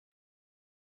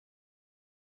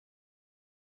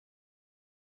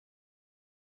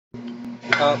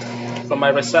from my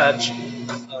research,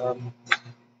 um,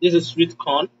 this is sweet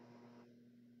corn,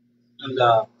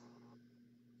 and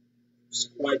it's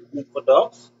quite good for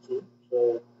dogs too.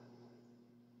 So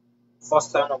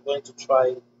first time I'm going to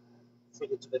try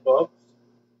feed it to the dog.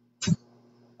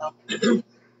 Um,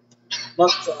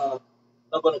 not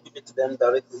not going to give it to them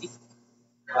directly.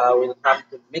 I will have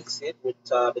to mix it with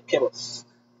the kibbles.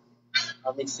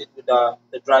 I'll mix it with the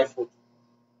dry food.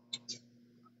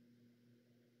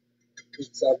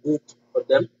 It's good for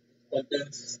them.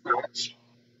 Contains starch,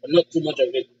 but not too much of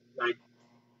it. Like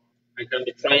I can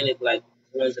be trying it like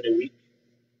once in a week,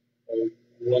 or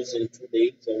once in 2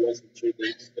 days, or once in 3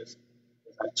 days, because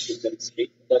I keep them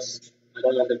straight. Because I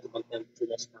don't want them to contain too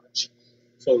much starch.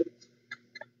 So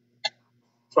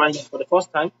trying it for the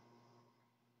first time.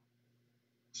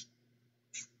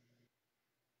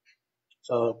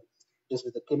 So this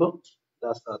is the kibble.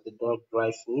 That's the dog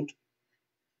dry food.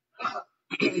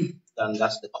 Then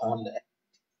that's the corn there.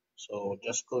 So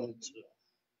just gonna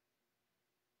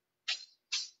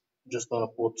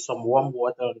put some warm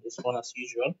water on this one as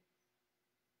usual.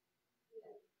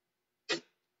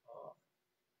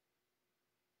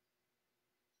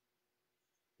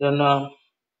 Then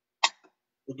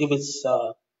we give it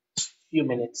a few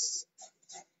minutes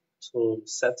to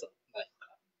settle, like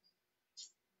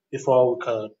before we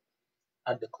can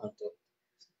add the content.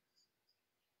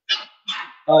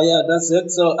 Oh yeah, that's it.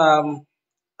 So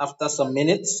after some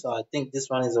minutes, I think this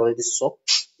one is already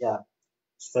soaked. Yeah,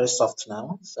 it's very soft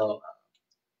now. So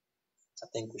I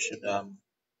think we should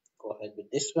go ahead with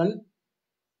this one.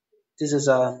 This is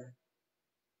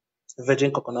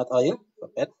virgin coconut oil for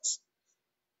pets.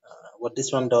 What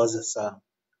this one does is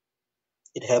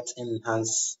it helps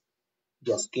enhance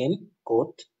their skin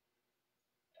coat.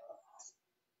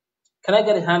 Can I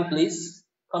get a hand, please?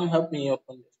 Come help me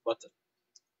open this button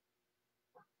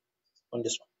on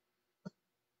this one.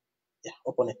 Yeah,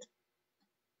 open it.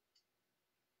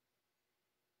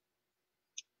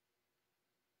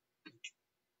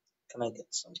 Can I get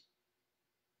some?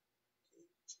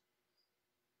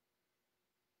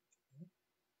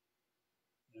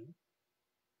 Mm,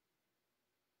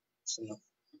 so now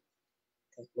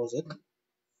can close it.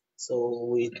 So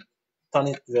we turn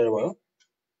it very well.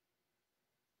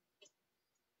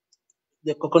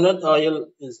 The coconut oil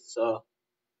is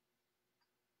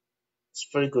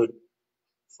very good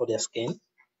for their skin.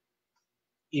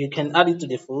 You can add it to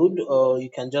the food, or you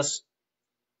can just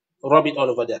rub it all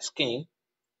over their skin.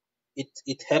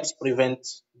 It helps prevent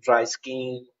dry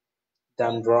skin,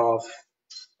 dandruff,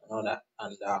 and all that,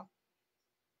 and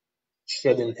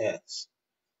shedding hairs.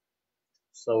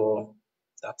 So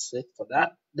that's it for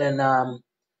that. Then I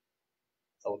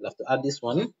would love to add this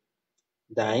one,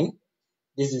 dine.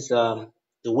 This is the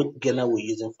weight gainer we're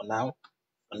using for now.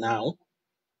 For now,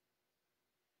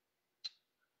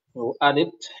 we'll add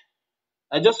it.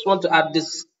 I just want to add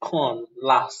this corn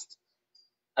last.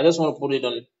 I just want to put it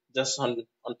on just on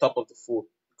top of the food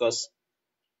because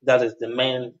that is the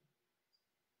main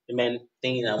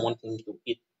thing I want him to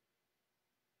eat.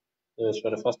 So it's for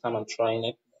the first time I'm trying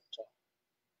it. But,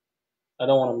 I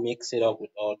don't want to mix it up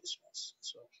with all these ones.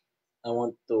 So I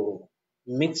want to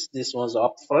mix these ones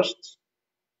up first.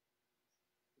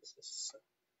 This is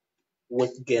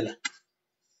weight gainer.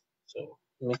 So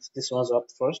mix these ones up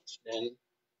first. Then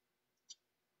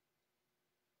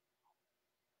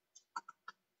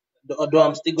although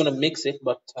I'm still gonna mix it,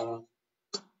 but I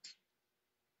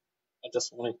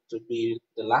just want it to be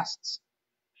the last.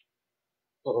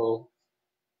 Oh,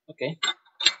 okay,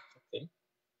 okay.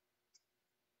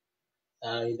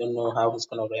 I don't know how he's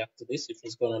gonna react to this, if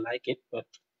he's gonna like it, but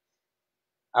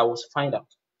I will find out.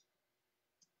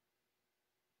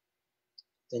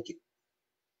 Thank you.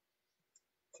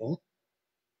 Okay,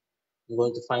 I'm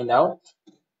going to find out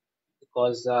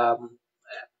because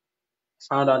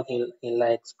found out he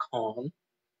likes corn.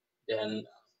 Then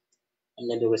I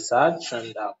made the research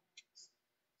and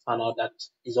found out that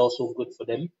it's also good for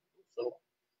them. So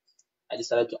I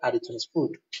decided to add it to his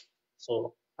food.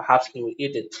 So perhaps he will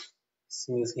eat it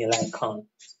since he likes corn.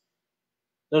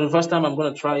 So the first time I'm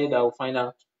gonna try it, I will find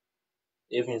out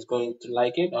if he's going to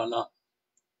like it or not.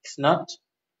 If not,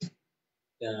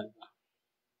 then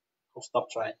I'll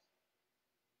stop trying.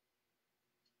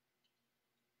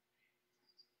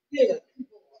 Yeah.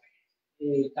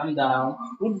 Hey, calm down.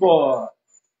 Good boy.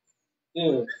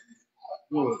 Good.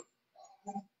 Good.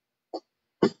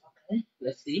 Okay,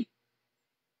 let's see.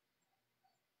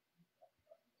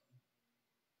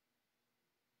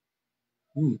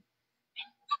 Hmm.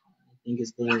 I think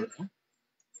it's going well.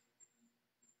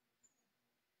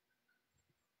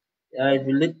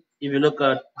 If you look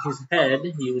at his head,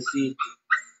 you will see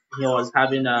he was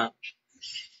having a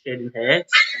shedding hair.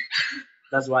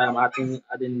 That's why I'm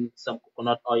adding some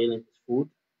coconut oil in his food,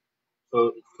 so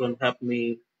it can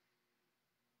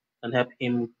help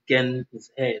him gain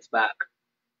his hairs back.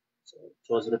 So it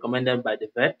was recommended by the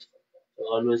vet. So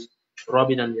always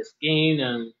rub it on your skin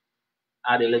and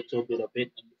add a little bit of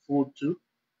it in the food too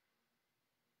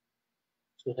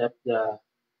to help the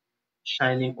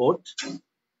shining coat and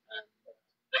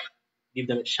give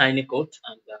them a shiny coat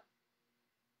and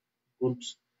good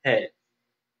hair.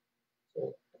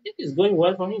 So I think it's going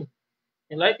well for him.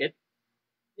 You like it?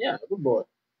 Yeah, good boy.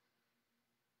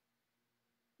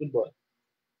 Good boy.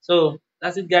 So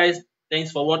that's it, guys.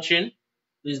 Thanks for watching.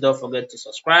 Please don't forget to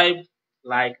subscribe,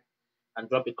 like, and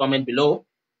drop a comment below.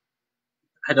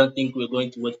 I don't think we're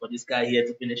going to wait for this guy here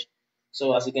to finish.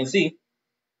 So as you can see,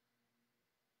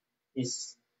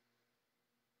 he's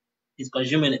he's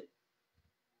consuming it.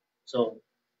 So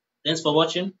thanks for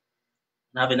watching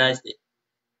and have a nice day.